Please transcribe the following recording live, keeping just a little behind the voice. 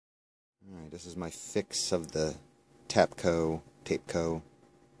This is my fix of the Tapco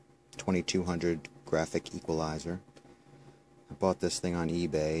 2200 Graphic Equalizer. I bought this thing on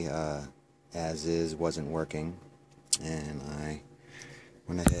eBay, as is, wasn't working, and I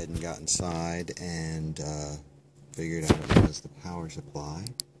went ahead and got inside and figured out it was the power supply,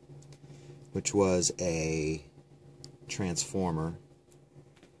 which was a transformer.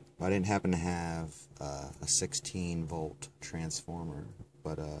 I didn't happen to have a 16 volt transformer,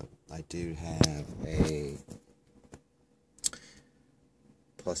 but I do have a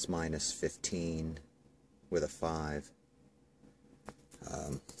plus minus 15 with a 5,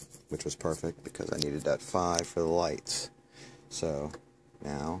 which was perfect because I needed that 5 for the lights. So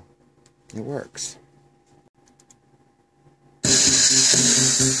now it works.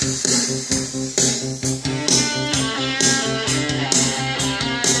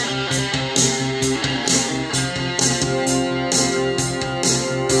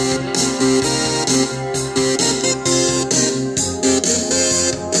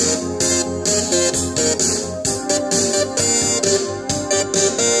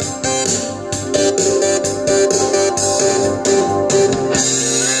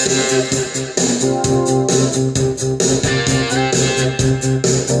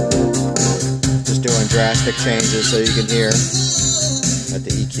 Just doing drastic changes so you can hear that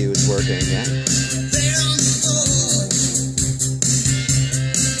the EQ is working again.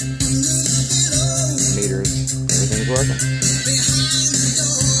 Meters, everything's working.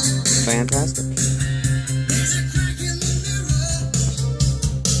 Fantastic.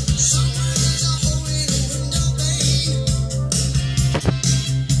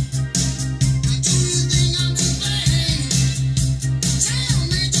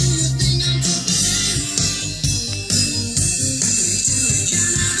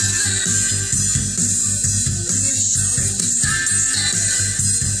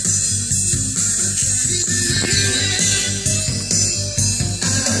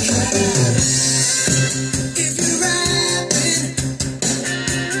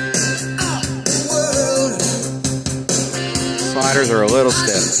 Sliders are a little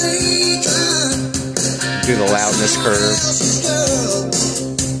stiff. Do the loudness curve.